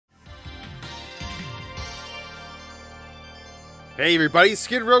Hey everybody,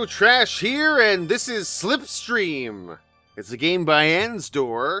 SkidRowTrash here, and this is Slipstream. It's a game by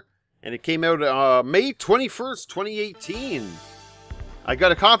Ansdor, and it came out May 21st, 2018. I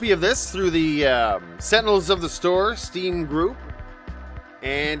got a copy of this through the Sentinels of the Store Steam group,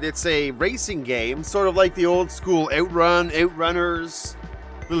 and it's a racing game, sort of like the old school Outrun, Outrunners,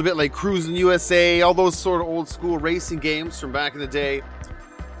 a little bit like Cruis'n USA, all those sort of old school racing games from back in the day.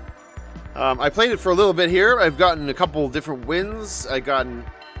 I played it for a little bit here. I've gotten a couple different wins. I've gotten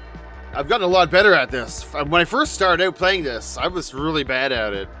a lot better at this. When I first started out playing this, I was really bad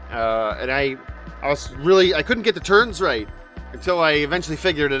at it, and I couldn't get the turns right until I eventually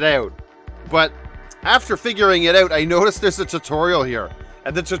figured it out. But after figuring it out, I noticed there's a tutorial here,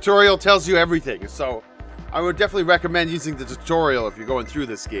 and the tutorial tells you everything. So I would definitely recommend using the tutorial if you're going through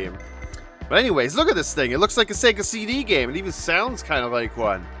this game. But anyways, look at this thing. It looks like a SegaCD game. It even sounds kind of like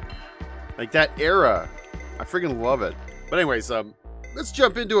one. Like that era. I freaking love it. But anyways, let's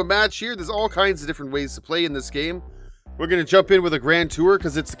jump into a match here. There's all kinds of different ways to play in this game. We're going to jump in with a Grand Tour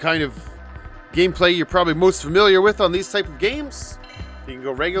because it's the kind of gameplay you're probably most familiar with on these type of games. You can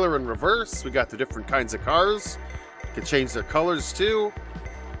go regular and reverse. We got the different kinds of cars. You can change their colors too.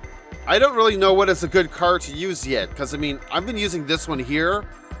 I don't really know what is a good car to use yet, because I mean, I've been using this one here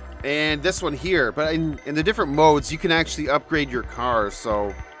and this one here, but in the different modes you can actually upgrade your car.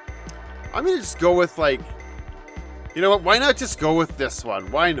 So I'm going to just go with, like, you know what, why not just go with this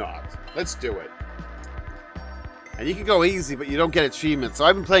one? Why not? Let's do it. And you can go easy, but you don't get achievements. So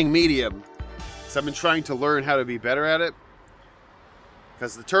I've been playing medium, so I've been trying to learn how to be better at it.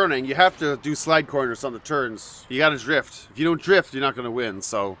 Because the turning, you have to do slide corners on the turns. You got to drift. If you don't drift, you're not going to win.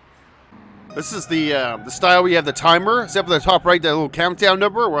 So this is the style where you have the timer. It's up at the top right, that little countdown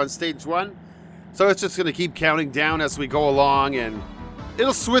number. We're on stage 1. So it's just going to keep counting down as we go along, and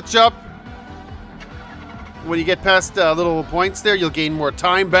it'll switch up. When you get past little points there, you'll gain more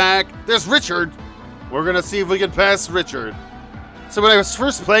time back. There's Richard. We're going to see if we can pass Richard. So when I was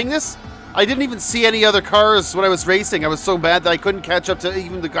first playing this, I didn't even see any other cars when I was racing. I was so bad that I couldn't catch up to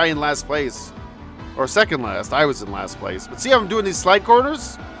even the guy in last place. Or second last. I was in last place. But see how I'm doing these slide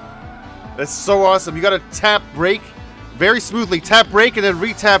corners? That's so awesome. You got to tap brake very smoothly. Tap brake and then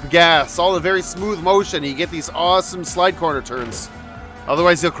re-tap gas. All in very smooth motion. You get these awesome slide corner turns.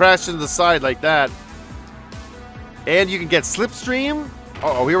 Otherwise, you'll crash into the side like that. And you can get Slipstream.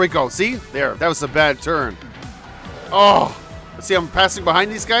 Uh-oh, here we go. See? There. That was a bad turn. Oh. See, I'm passing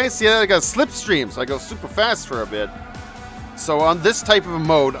behind these guys. See, I got Slipstream, so I go super fast for a bit. So on this type of a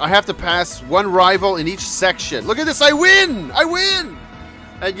mode, I have to pass one rival in each section. Look at this. I win! I win!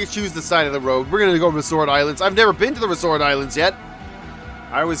 And you choose the side of the road. We're going to go to Resort Islands. I've never been to the Resort Islands yet.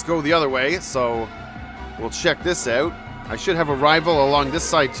 I always go the other way, so we'll check this out. I should have a rival along this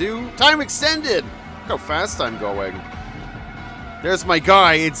side, too. Time extended! Look how fast I'm going. There's my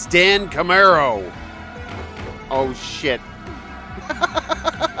guy. It's Dan Camaro. Oh, shit.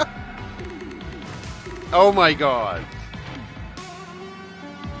 Oh, my God.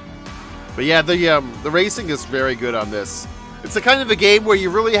 But yeah, the racing is very good on this. It's the kind of a game where you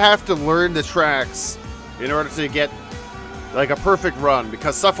really have to learn the tracks in order to get, like, a perfect run.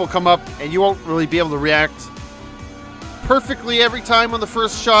 Because stuff will come up and you won't really be able to react perfectly every time on the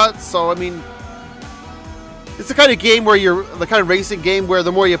first shot. So, I mean, it's the kind of game where the kind of racing game where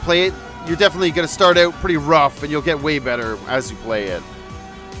the more you play it, you're definitely going to start out pretty rough and you'll get way better as you play it.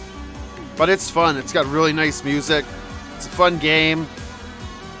 But it's fun. It's got really nice music. It's a fun game.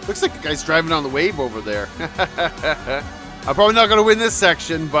 Looks like the guy's driving on the wave over there. I'm probably not going to win this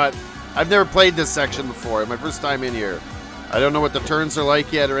section, but I've never played this section before. It's my first time in here. I don't know what the turns are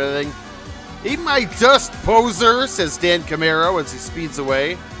like yet or anything. Eat my dust, poser, says Dan Camaro as he speeds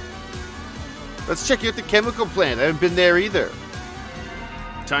away. Let's check out the chemical plant. I haven't been there either.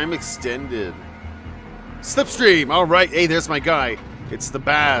 Time extended. Slipstream. All right. Hey, there's my guy. It's the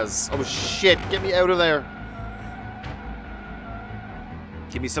Baz. Oh, shit. Get me out of there.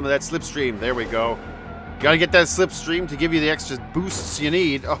 Give me some of that Slipstream. There we go. Gotta get that Slipstream to give you the extra boosts you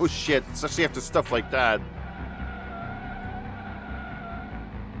need. Oh, shit. Especially after stuff like that.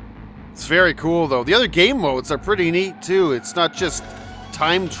 It's very cool, though. The other game modes are pretty neat, too. It's not just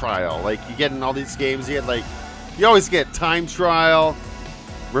time trial. Like, you get in all these games, you always get time trial,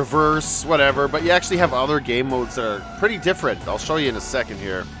 reverse, whatever, but you actually have other game modes that are pretty different. I'll show you in a second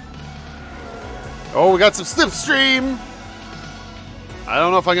here. Oh, we got some Slipstream! I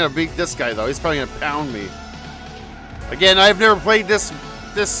don't know if I'm going to beat this guy, though. He's probably going to pound me. Again, I've never played this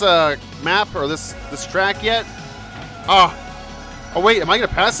map or this track yet. Oh, wait, am I going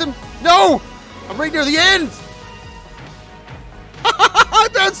to pass him? No! I'm right near the end! I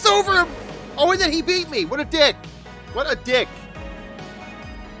bounced over him! Oh, and then he beat me! What a dick! What a dick!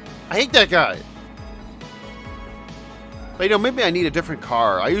 I hate that guy. But, you know, maybe I need a different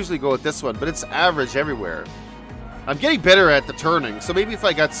car. I usually go with this one, but it's average everywhere. I'm getting better at the turning, so maybe if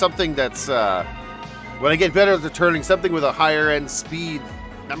I got something that's, when I get better at the turning, something with a higher end speed,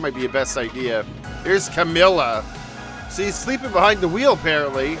 that might be a best idea. Here's Camilla. She's sleeping behind the wheel,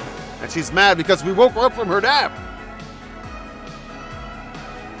 apparently, and she's mad because we woke her up from her nap.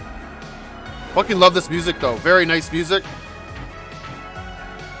 Fucking love this music, though. Very nice music.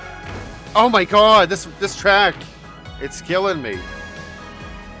 Oh my god, this track. It's killing me.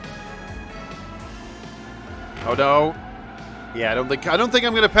 Oh no. Yeah, I don't think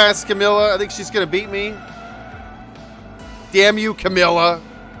I'm gonna pass Camilla. I think she's gonna beat me. Damn you, Camilla.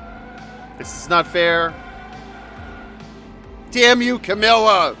 This is not fair. Damn you,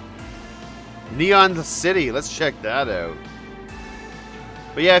 Camilla. Neon City. Let's check that out.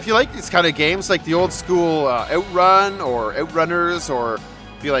 But yeah, if you like these kind of games, like the old school Outrun or Outrunners, or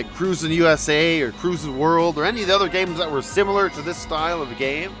if you like Cruis'n USA or Cruis'n World or any of the other games that were similar to this style of a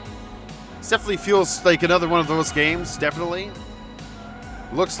game, it definitely feels like another one of those games, definitely.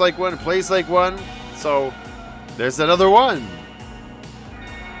 Looks like one, plays like one, so there's another one.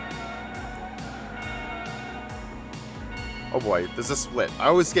 Oh boy, there's a split. I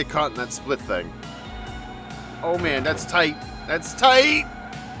always get caught in that split thing. Oh man, that's tight. That's tight!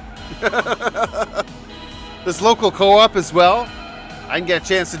 There's local co-op as well. I can get a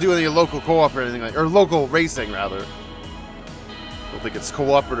chance to do any local co-op or anything like, or local racing rather. I don't think it's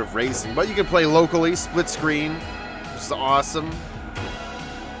cooperative racing, but you can play locally, split screen, which is awesome.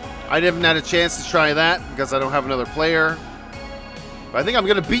 I haven't had a chance to try that because I don't have another player. But I think I'm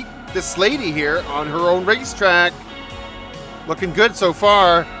gonna beat this lady here on her own racetrack. Looking good so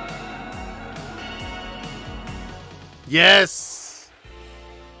far. Yes!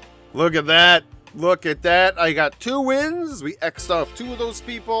 Look at that. Look at that. I got 2 wins. We X'd off 2 of those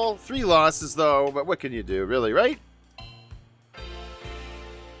people. 3 losses, though. But what can you do, really, right?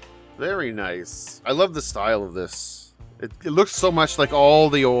 Very nice. I love the style of this. It looks so much like all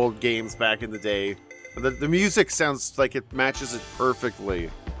the old games back in the day. The music sounds like it matches it perfectly.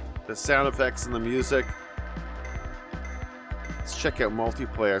 The sound effects and the music. Let's check out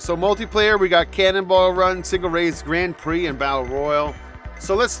multiplayer. So multiplayer, we got Cannonball Run, Single Race, Grand Prix, and Battle Royal.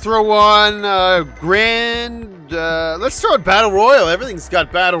 So let's throw on let's throw on Battle Royal. Everything's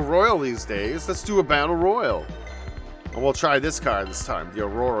got Battle Royal these days. Let's do a Battle Royal. And we'll try this car this time, the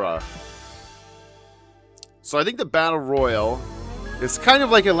Aurora. So I think the Battle Royal is kind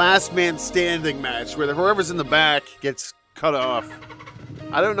of like a last man standing match where whoever's in the back gets cut off.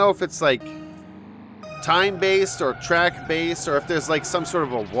 I don't know if it's like time-based or track-based, or if there's like some sort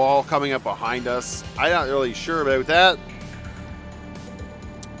of a wall coming up behind us. I'm not really sure about that.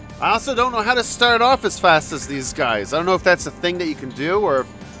 I also don't know how to start off as fast as these guys. I don't know if that's a thing that you can do, or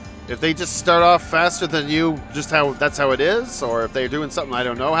if they just start off faster than you, just that's how it is, or if they're doing something I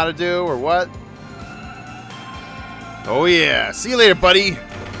don't know how to do, or what. Oh yeah, see you later, buddy.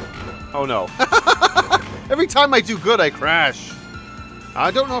 Oh no. Every time I do good, I crash.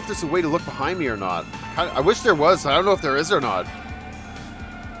 I don't know if there's a way to look behind me or not. I wish there was. I don't know if there is or not.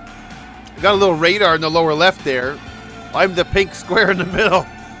 Got a little radar in the lower left there. I'm the pink square in the middle.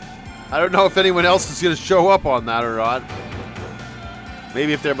 I don't know if anyone else is going to show up on that or not.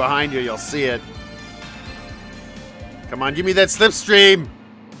 Maybe if they're behind you, you'll see it. Come on, give me that slipstream.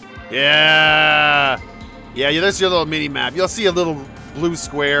 Yeah. Yeah, there's your little mini-map. You'll see a little blue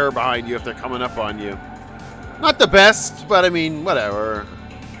square behind you if they're coming up on you. Not the best, but I mean, whatever.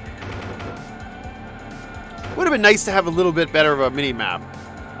 Would have been nice to have a little bit better of a mini-map.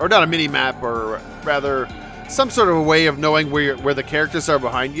 Or not a mini-map, or rather, some sort of a way of knowing where the characters are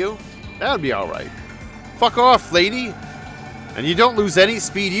behind you. That would be alright. Fuck off, lady! And you don't lose any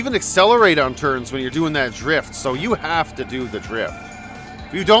speed, even accelerate on turns when you're doing that drift, so you have to do the drift.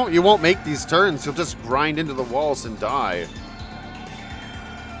 If you don't, you won't make these turns, you'll just grind into the walls and die.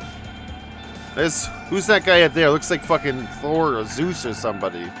 Who's that guy out there? Looks like fucking Thor or Zeus or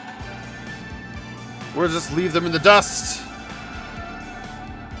somebody. We'll just leave them in the dust.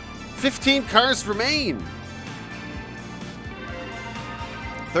 15 cars remain.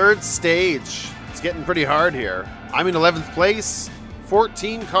 3rd stage. It's getting pretty hard here. I'm in 11th place.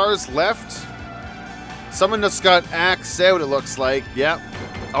 14 cars left. Someone just got axed out, it looks like. Yep.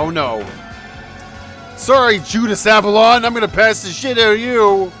 Oh no. Sorry, Judas Avalon. I'm going to pass the shit out of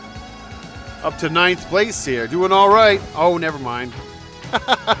you. Up to 9th place here. Doing all right. Oh, never mind.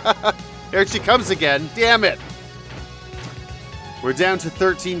 Here she comes again. Damn it. We're down to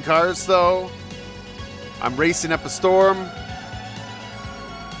 13 cars, though. I'm racing up a storm.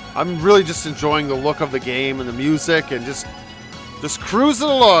 I'm really just enjoying the look of the game and the music and just Just cruising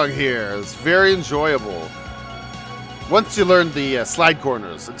along here. It's very enjoyable. Once you learn the slide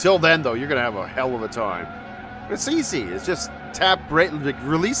corners. Until then, though, you're going to have a hell of a time. It's easy. It's just tap brake,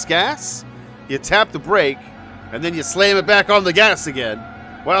 release gas, you tap the brake, and then you slam it back on the gas again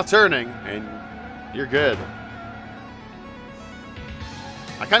while turning, and you're good.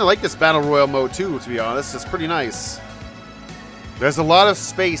 I kind of like this Battle Royale mode, too, to be honest. It's pretty nice. There's a lot of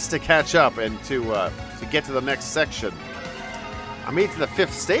space to catch up and to get to the next section. I made it to the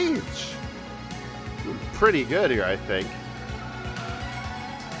 5th stage. Doing pretty good here, I think.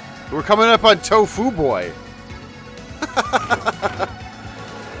 We're coming up on Tofu Boy.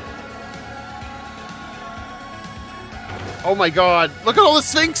 Oh my god. Look at all the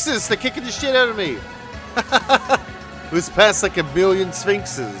Sphinxes. They're kicking the shit out of me. It was past like 1,000,000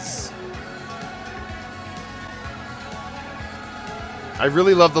 Sphinxes. I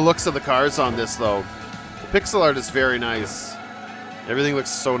really love the looks of the cars on this, though. The pixel art is very nice. Everything looks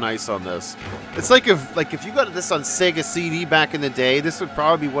so nice on this. It's like if you got this on SegaCD back in the day, this would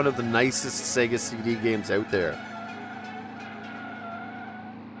probably be one of the nicest SegaCD games out there.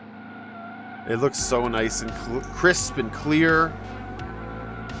 It looks so nice and crisp and clear.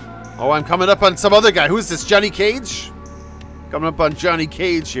 Oh, I'm coming up on some other guy. Who's this, Johnny Cage? Coming up on Johnny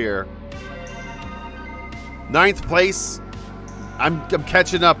Cage here. 9th place. I'm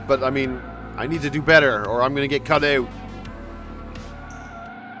catching up, but I mean, I need to do better or I'm going to get cut out.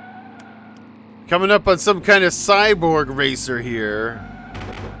 Coming up on some kind of cyborg racer here.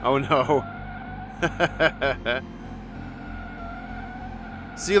 Oh no.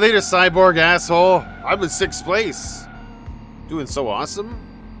 See you later, cyborg asshole. I'm in 6th place. Doing so awesome.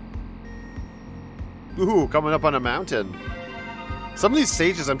 Ooh, coming up on a mountain. Some of these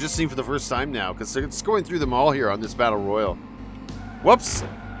stages I'm just seeing for the first time now, because it's going through them all here on this Battle Royale. Whoops.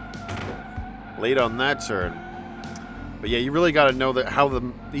 Late on that turn. But yeah, you really got to know that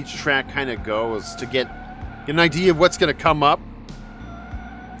how each track kind of goes to get an idea of what's going to come up.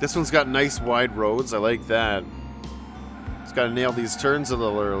 This one's got nice wide roads. I like that. Just got to nail these turns a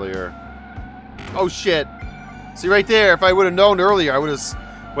little earlier. Oh shit. See right there, if I would have known earlier, I would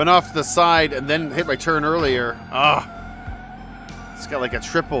have went off to the side and then hit my turn earlier. Ah. It's got like a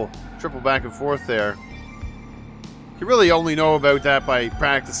triple back and forth there. You really only know about that by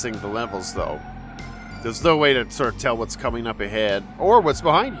practicing the levels, though. There's no way to sort of tell what's coming up ahead or what's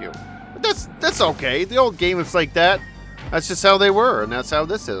behind you. But that's okay. The old game is like that. That's just how they were, and that's how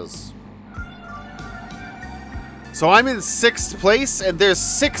this is. So I'm in 6th place, and there's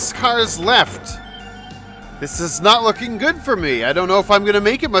 6 cars left. This is not looking good for me. I don't know if I'm going to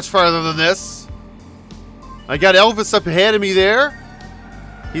make it much farther than this. I got Elvis up ahead of me there.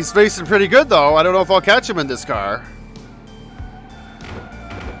 He's racing pretty good, though. I don't know if I'll catch him in this car.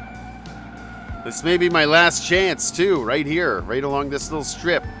 This may be my last chance, too, right here, right along this little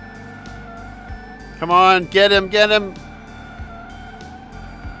strip. Come on, get him, get him.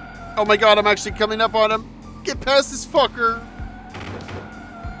 Oh my god, I'm actually coming up on him. Get past this fucker.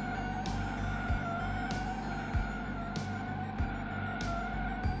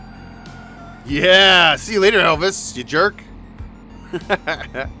 Yeah, see you later, Elvis, you jerk.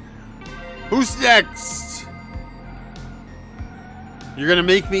 Who's next? You're gonna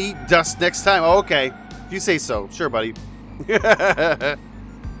make me eat dust next time? Oh, okay. If you say so. Sure, buddy.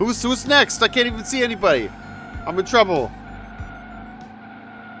 Who's next? I can't even see anybody. I'm in trouble.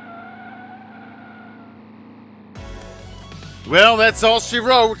 Well, that's all she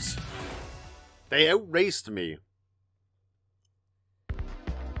wrote. They outraced me.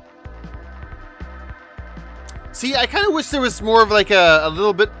 See, I kind of wish there was more of like a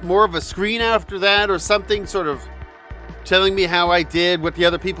little bit more of a screen after that or something sort of telling me how I did, what the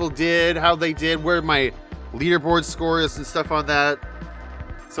other people did, how they did, where my leaderboard score is and stuff on that.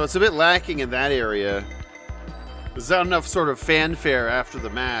 So it's a bit lacking in that area. There's not enough sort of fanfare after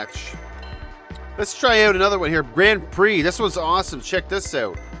the match. Let's try out another one here. Grand Prix. This one's awesome. Check this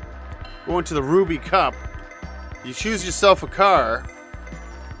out. Going to the Ruby Cup. You choose yourself a car.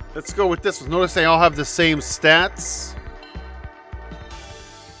 Let's go with this one. Notice they all have the same stats.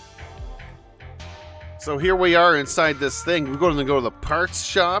 So here we are inside this thing. We're going to go to the parts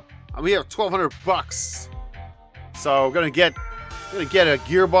shop. And we have 1,200 bucks. So I'm gonna get a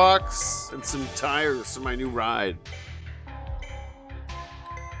gearbox and some tires for my new ride.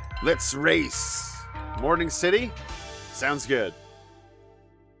 Let's race. Morning City? Sounds good.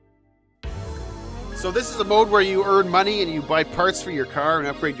 So this is a mode where you earn money and you buy parts for your car and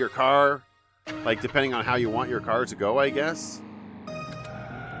upgrade your car. Like, depending on how you want your car to go, I guess.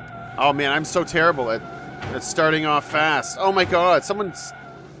 Oh man, I'm so terrible at starting off fast. Oh my god,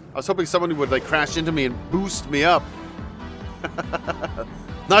 I was hoping someone would like crash into me and boost me up.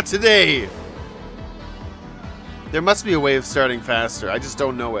 Not today! There must be a way of starting faster. I just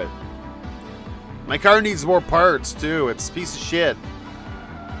don't know it. My car needs more parts, too. It's a piece of shit.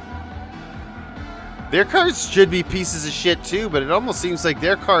 Their cars should be pieces of shit, too, but it almost seems like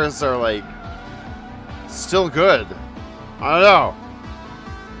their cars are, like, still good. I don't know.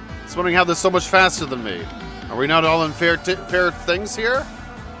 Just wondering how they're so much faster than me. Are we not all in fair things here?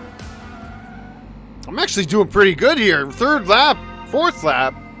 I'm actually doing pretty good here. 3rd lap, 4th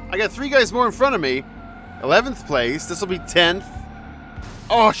lap. I got 3 guys more in front of me. 11th place. This will be 10th.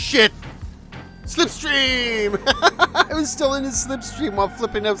 Oh, shit. Slipstream. I was still in his Slipstream while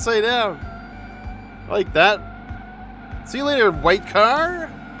flipping upside down. I like that. See you later, white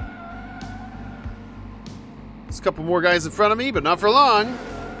car. There's a couple more guys in front of me, but not for long.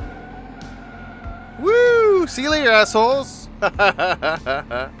 Woo! See you later, assholes.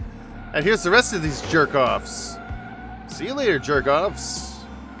 And here's the rest of these jerk-offs. See you later, jerk-offs.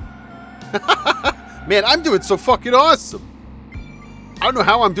 Man, I'm doing so fucking awesome. I don't know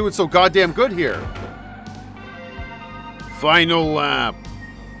how I'm doing so goddamn good here. Final lap.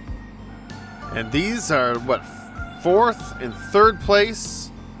 And these are, what, 4th and 3rd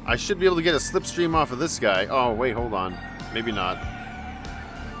place? I should be able to get a slipstream off of this guy. Oh, wait, hold on. Maybe not.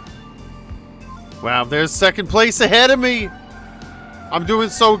 Wow, there's 2nd place ahead of me. I'm doing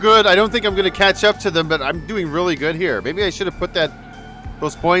so good. I don't think I'm going to catch up to them, but I'm doing really good here. Maybe I should have put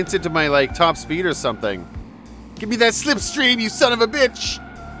those points into my, like, top speed or something. Give me that slipstream, you son of a bitch!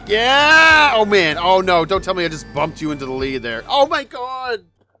 Yeah! Oh, man. Oh, no. Don't tell me I just bumped you into the lead there. Oh, my God!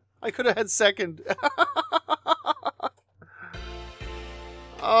 I could have had 2nd.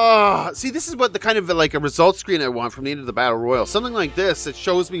 Oh, see, this is what the kind of, like, a result screen I want from the end of the Battle Royal. Something like this that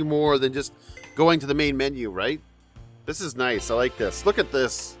shows me more than just going to the main menu, right? This is nice. I like this. Look at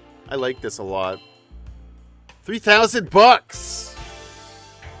this. I like this a lot. 3,000 bucks!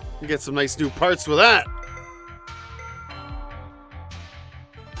 You get some nice new parts with that.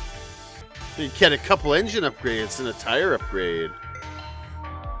 You get a couple engine upgrades and a tire upgrade.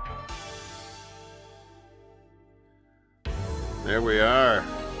 There we are.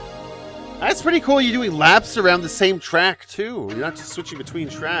 That's pretty cool. You're doing laps around the same track, too. You're not just switching between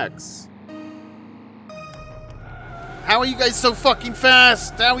tracks. How are you guys so fucking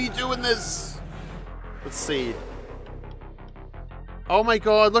fast? How are you doing this? Let's see. Oh my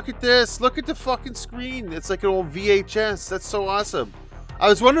God, look at this. Look at the fucking screen. It's like an old VHS. That's so awesome. I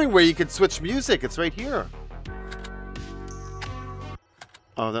was wondering where you could switch music. It's right here.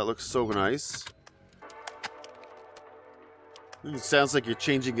 Oh, that looks so nice. It sounds like you're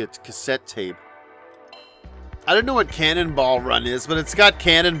changing a cassette tape. I don't know what Cannonball Run is, but it's got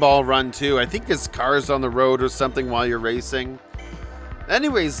Cannonball Run too. I think there's cars on the road or something while you're racing.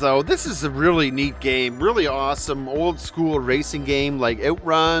 Anyways, though, this is a really neat game. Really awesome old school racing game like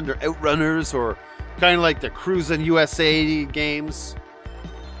Outrun or Outrunners or kind of like the Cruisin' USA games.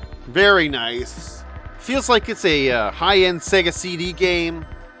 Very nice. Feels like it's a high-end SegaCD game.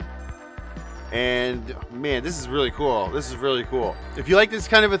 And, man, this is really cool. This is really cool. If you like this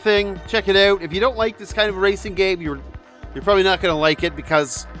kind of a thing, check it out. If you don't like this kind of a racing game, you're probably not going to like it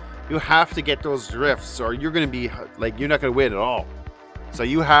because you have to get those drifts or you're going to be, like, you're not going to win at all. So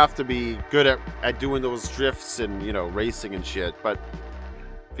you have to be good at doing those drifts and, you know, racing and shit. But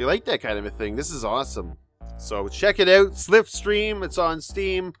if you like that kind of a thing, this is awesome. So check it out. Slipstream. It's on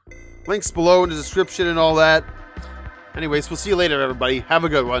Steam. Links below in the description and all that. Anyways, we'll see you later, everybody. Have a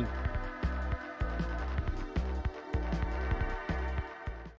good one.